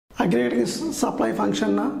aggregating supply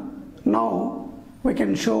function. Now we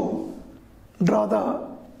can draw the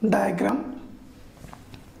diagram.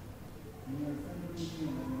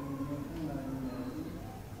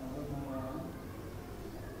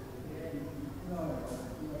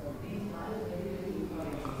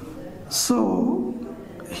 So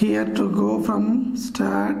here to go from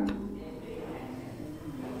start,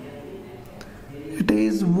 it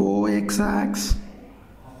is OX axis,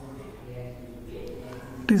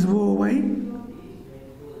 it is OY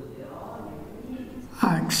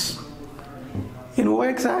axis. In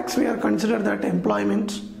OX axis we are consider that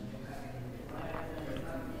employment.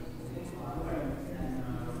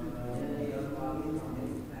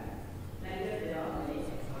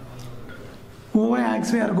 OY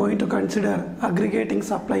axis we are going to consider aggregating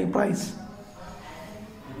supply price.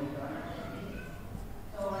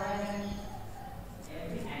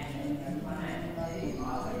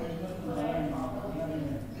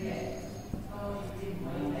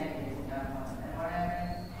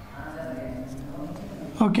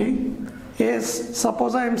 Okay, yes,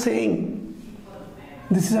 suppose I am saying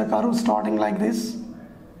this is a curve starting like this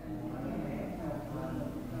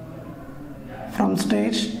from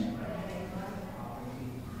stage.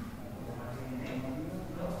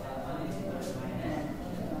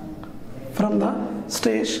 From the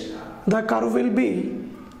stage, the curve will be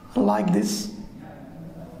like this.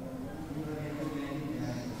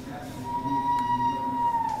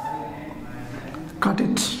 Cut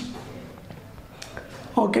it.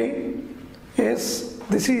 Okay, yes,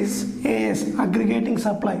 this is AS, aggregating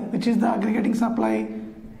supply. Which is the aggregating supply?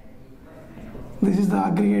 This is the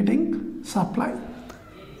aggregating supply.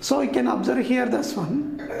 So you can observe here this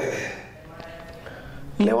one.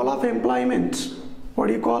 Level of employment, what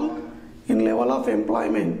do you call? In level of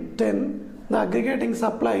employment 10, the aggregating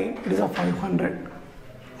supply, it is a 500.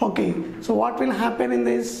 Okay, so what will happen in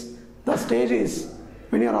this? The stage is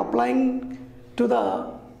when you are applying to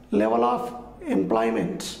the level of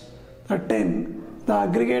employment, the 10, the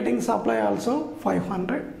aggregating supply also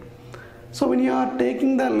 500. So when you are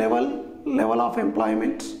taking the level of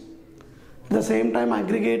employment, at the same time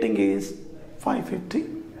aggregating is 550.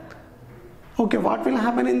 Okay, what will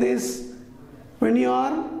happen in this? When you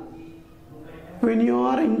are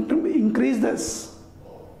increase this,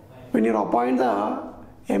 when you appoint the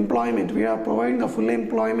employment, we are providing the full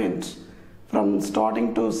employment from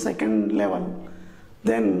starting to second level,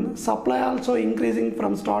 then supply also increasing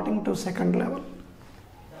from starting to second level.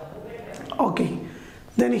 Okay,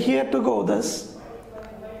 then here to go this,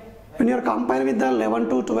 when you are comparing with the 11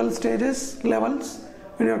 to 12 stages levels,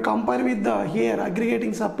 when you are comparing with the here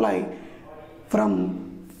aggregating supply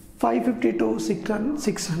from 550 to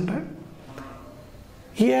 600,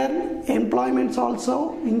 here employments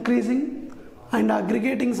also increasing and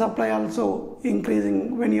aggregating supply also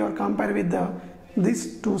increasing when you are compared with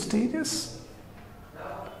these two stages.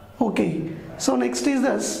 Okay, so next is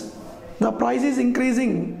this, the price is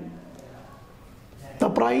increasing, the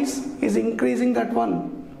price is increasing, that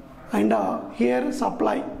one, and here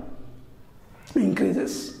supply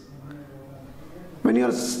increases. When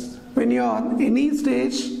you are any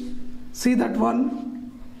stage, see that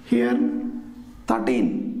one here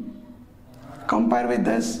 13, compare with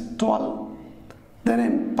this 12,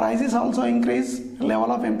 then prices also increase,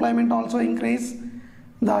 level of employment also increase,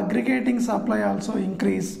 the aggregating supply also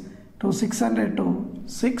increase to 600 to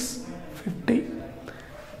 650.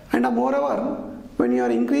 And moreover, when you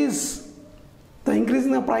are increasing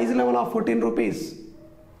the price level of 14 rupees,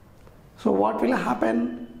 so what will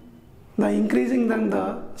happen? The increasing then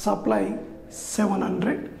the supply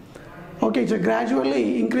 700. Okay, so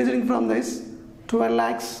gradually increasing from this 12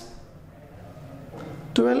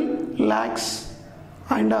 lakhs,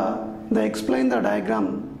 and they explain the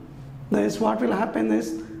diagram. This what will happen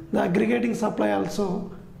is the aggregating supply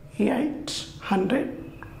also 800.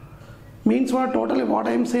 Means what? Totally what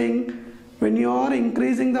I am saying, when you are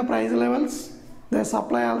increasing the price levels, the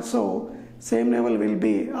supply also same level will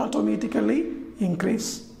be automatically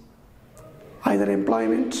increase, either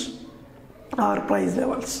employment or price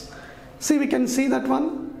levels. See, we can see that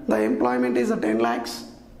one, the employment is 10 lakhs.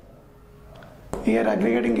 Here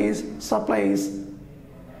aggregating is supply is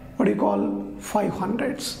what you call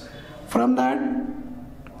 500s. From that,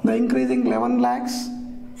 the increasing 11 lakhs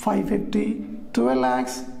 550, 12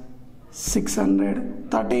 lakhs 600,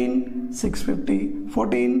 13 650,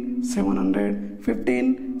 14 700,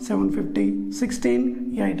 15 750,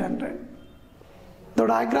 16 800. The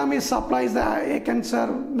diagram is supplies the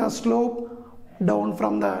Eamcet, the slope down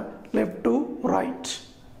from the left to right.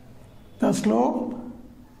 The slope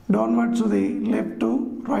downward to the left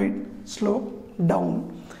to right, slope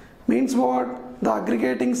down. Means what? the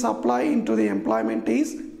aggregating supply into the employment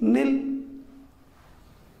is nil.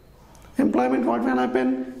 Employment, what will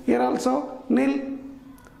happen here also? Nil.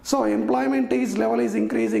 So employment is level is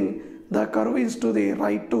increasing. The curve is to the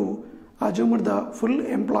right to assume the full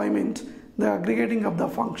employment, the aggregating of the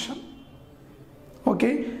function.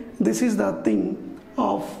 Okay, this is the thing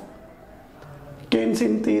of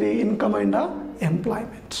Keynesian theory, income and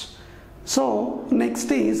employment. So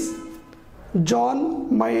next is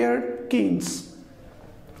John Maynard Keynes.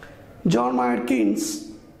 John Maynard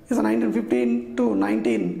Keynes is 1915 to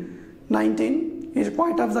 1919. He is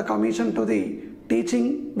part of the commission to the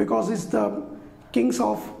teaching because he is the kings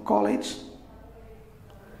of college.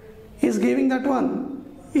 He is giving that one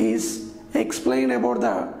is explain about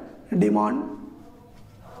the demand.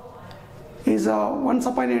 He is once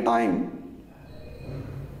upon a time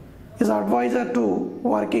is advisor to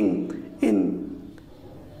working in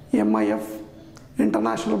MIF,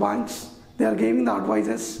 international banks. They are giving the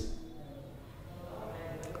advices.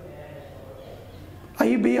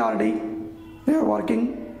 IBRD, they are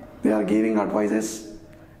working, they are giving advices.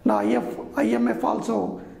 Now IMF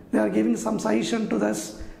also, they are giving some suggestion to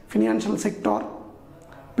this financial sector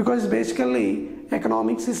because basically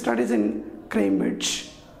economics studies in Cambridge.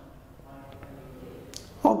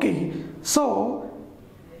 Okay, so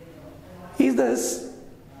is this,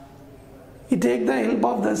 he take the help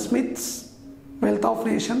of the Smith's Wealth of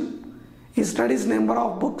Nation. He studies number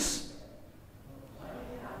of books,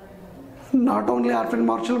 not only Arthur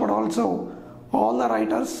Marshall but also all the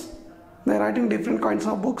writers. They are writing different kinds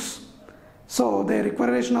of books. So the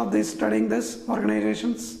requisition of this studying this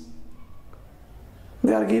organizations,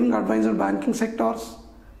 they are giving advice on banking sectors,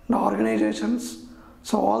 the organizations.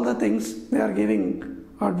 So all the things they are giving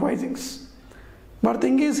advisings. But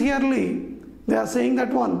thing is herely they are saying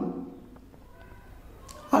that one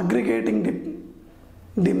aggregating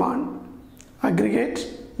demand.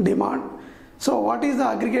 Aggregate demand. So what is the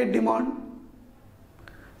aggregate demand?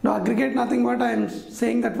 Now aggregate nothing but I am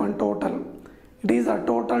saying that one total. It is a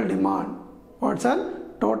total demand. What's a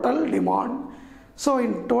total demand? So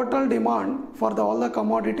in total demand for all the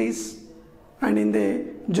commodities and in the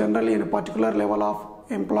generally in a particular level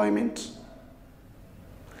of employment.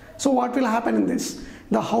 So what will happen in this?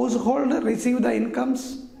 The household receive the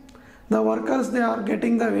incomes, the workers they are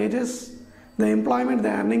getting the wages, the employment they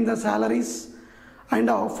are earning the salaries, and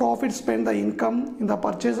profit spend the income in the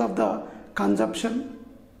purchase of the consumption.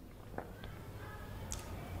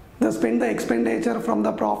 They spend the expenditure from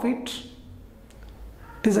the profit.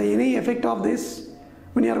 It is any effect of this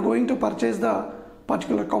when you are going to purchase the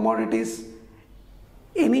particular commodities,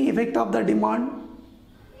 any effect of the demand,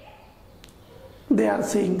 they are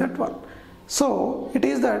seeing that one. So it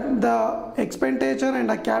is that the expenditure and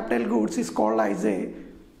the capital goods is called as a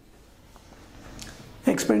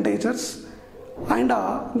expenditures, and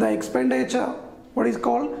the expenditure, what is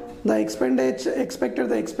called the expenditure, expected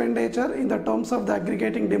the expenditure in the terms of the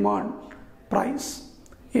aggregating demand price,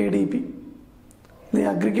 ADP. The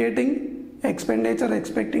aggregating expenditure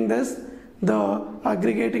expecting this, the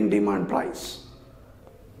aggregating demand price.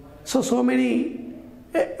 So many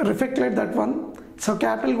reflect that one. So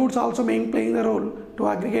capital goods also playing the role to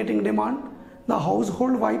aggregating demand. The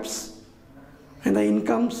household wipes and the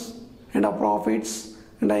incomes and the profits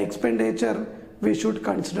and the expenditure, we should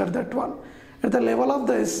consider that one. At the level of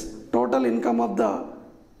this, total income of the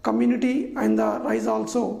community and the rise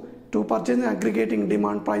also to purchase the aggregating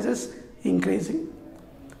demand prices increasing.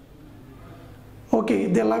 Okay,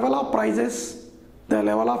 the level of prices, the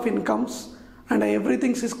level of incomes, and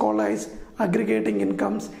everything is called as aggregating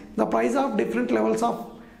incomes. The price of different levels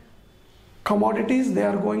of commodities, they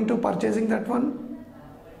are going to purchasing that one.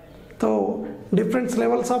 So different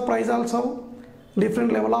levels of price also,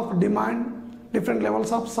 different level of demand, different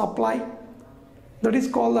levels of supply. That is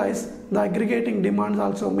called as the aggregating demands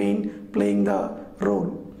also playing the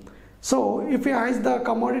role. So if you ask the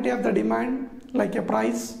commodity of the demand like a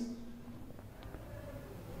price,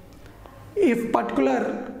 if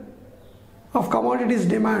particular of commodities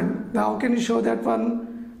demand, how can you show that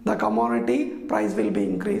one? The commodity price will be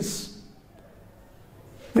increased,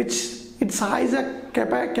 which it has a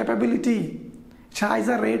capability, it has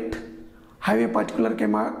a rate, have a particular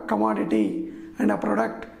commodity and a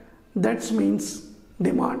product, that means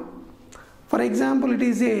demand. For example, it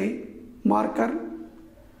is a marker,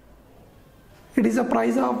 it is a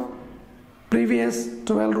price of previous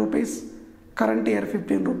 12 rupees, current year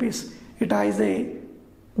 15 rupees. It has a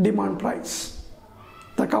demand price.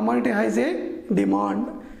 The commodity has a demand.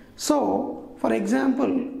 So for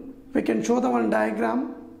example, we can show the one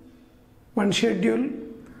diagram, one schedule,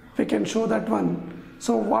 we can show that one.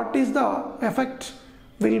 So what is the effect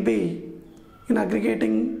will be in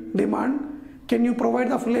aggregating demand? Can you provide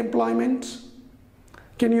the full employment?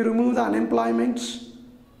 Can you remove the unemployment?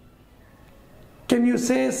 Can you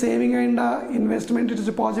say saving and investment, it is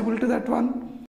possible to that one?